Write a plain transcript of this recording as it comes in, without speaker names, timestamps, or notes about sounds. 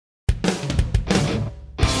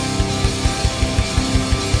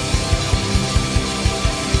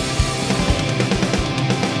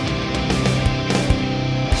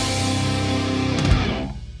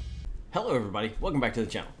everybody? Welcome back to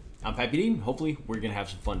the channel. I'm Pappy D. Hopefully we're going to have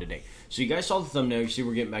some fun today. So you guys saw the thumbnail. You see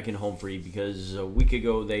we're getting back into Home Free because a week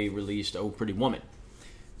ago they released Oh Pretty Woman.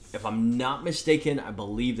 If I'm not mistaken, I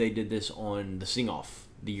believe they did this on the Sing-Off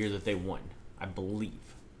the year that they won. I believe.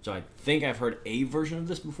 So I think I've heard a version of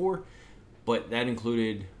this before, but that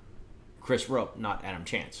included Chris Rupp, not Adam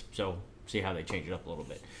Chance. So see how they change it up a little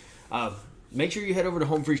bit. Make sure you head over to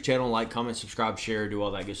Home Free's channel, like, comment, subscribe, share, do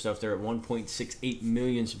all that good stuff. They're at 1.68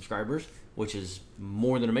 million subscribers, which is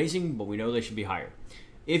more than amazing, but we know they should be higher.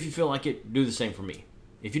 If you feel like it, do the same for me.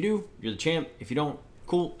 If you do, you're the champ. If you don't,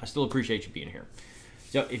 cool. I still appreciate you being here.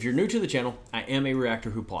 So if you're new to the channel, I am a reactor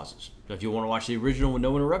who pauses. So if you want to watch the original with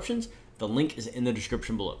no interruptions, the link is in the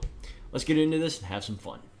description below. Let's get into this and have some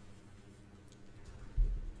fun.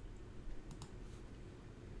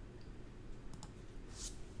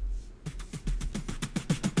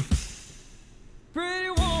 Pretty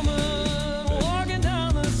woman walking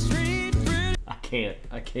down the street. I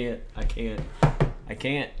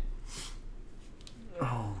can't.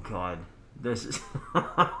 Oh God, this is.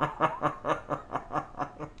 I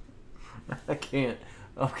can't.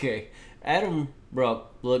 Okay, Adam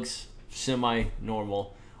Rupp looks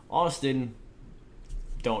semi-normal. Austin,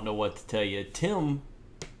 don't know what to tell you. Tim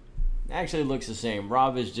actually looks the same.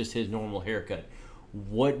 Rob is just his normal haircut.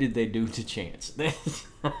 What did they do to Chance?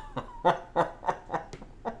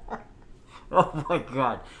 Oh my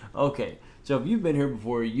God. Okay, so if you've been here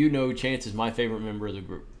before, you know Chance is my favorite member of the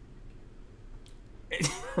group.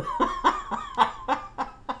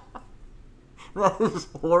 That is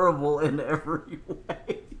horrible in every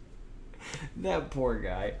way. That poor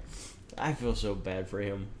guy. I feel so bad for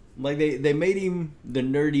him. Like they made him the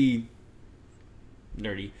nerdy,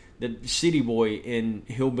 the city boy in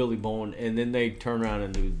Hillbilly Bone, and then they turn around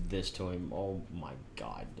and do this to him. Oh my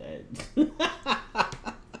God.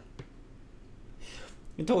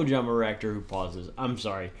 I told you I'm a reactor who pauses. I'm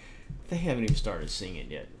sorry. They haven't even started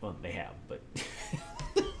singing yet. Well, they have, but...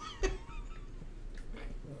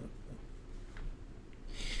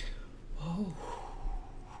 Oh.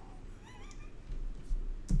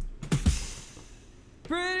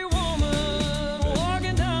 Pretty woman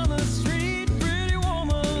walking down the street. Pretty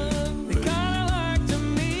woman, they kinda like to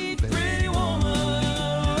meet. Pretty woman.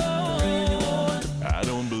 I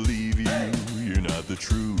don't believe you, you're not the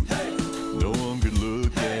truth. No one could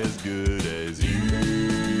look as good as you.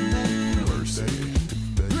 Mercy.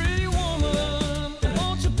 Pretty woman,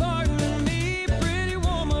 won't you pardon me? Pretty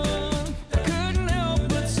woman, I couldn't help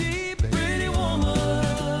but see. Pretty woman.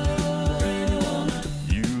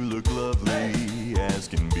 You look lovely as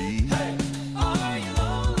can be. Are you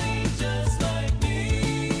lonely just like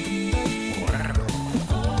me?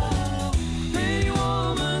 Pretty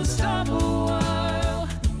woman, stop a while.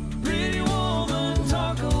 Pretty woman,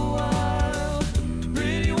 talk a while.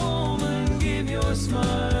 Pretty woman, give your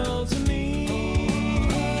smile to me.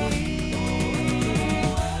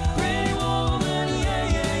 Pretty woman, yeah,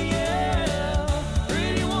 yeah, yeah.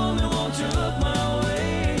 Pretty woman, won't you look my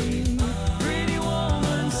way? Pretty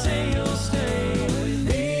woman, say you'll stay with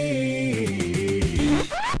me.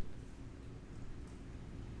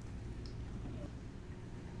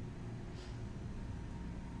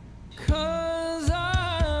 Cause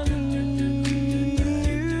I need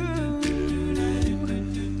you,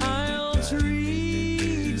 I'll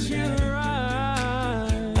treat you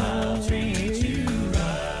right. I'll treat you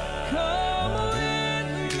right. Come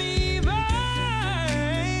with me, baby.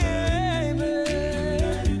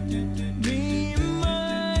 Be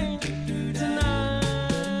mine tonight.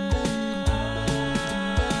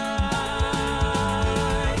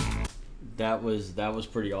 That was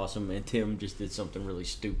pretty awesome, and Tim just did something really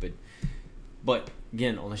stupid. But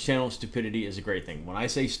again, on this channel, stupidity is a great thing. When I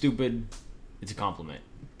say stupid, it's a compliment.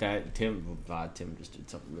 That Tim just did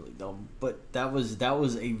something really dumb, but that was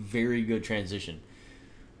a very good transition.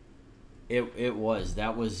 It was.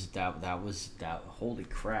 Holy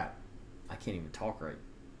crap! I can't even talk right.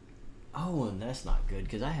 Oh, and that's not good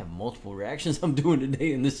because I have multiple reactions I'm doing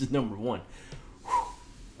today, and this is number one.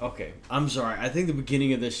 Okay, I'm sorry. I think the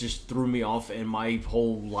beginning of this just threw me off, and my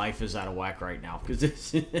whole life is out of whack right now because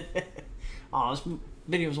this. Oh, this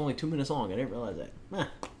video was only 2 minutes long. I didn't realize that.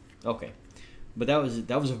 Okay, but that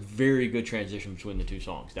was a very good transition between the two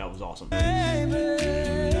songs. That was awesome. Be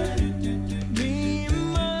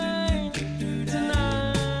mine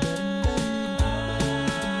tonight.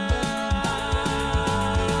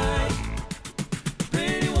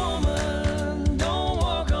 Pretty woman, don't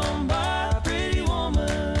walk on by. Pretty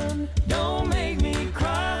woman, don't make me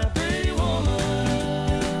cry. Pretty woman,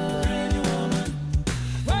 pretty woman.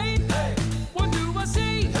 Wait, what do I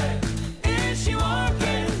see? Is she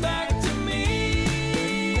walking back to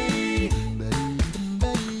me?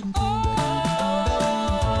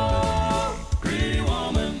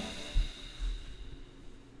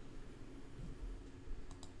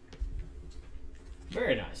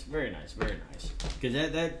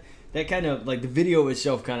 because that kind of like the video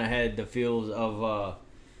itself kind of had the feels of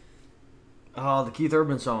the Keith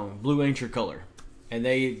Urban song "Blue Ain't Your Color," and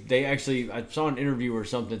they actually, I saw an interview or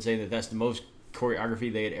something saying that that's the most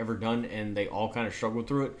choreography they had ever done, and they all kind of struggled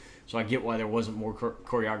through it. So I get why there wasn't more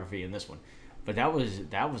choreography in this one, but that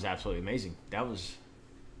was absolutely amazing. That was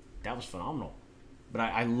phenomenal. But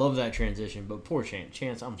I love that transition. But poor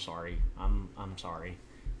Chance, I'm sorry. I'm sorry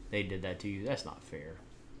they did that to you. That's not fair.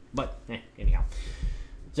 But anyhow,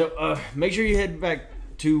 so make sure you head back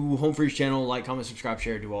to Home Free's channel, like, comment, subscribe,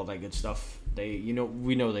 share, do all that good stuff. We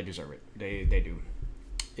know they deserve it. They do.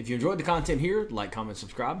 If you enjoyed the content here, like, comment,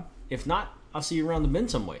 subscribe. If not, I'll see you around the bend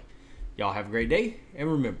some way. Y'all have a great day, and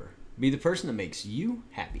remember, be the person that makes you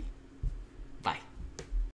happy.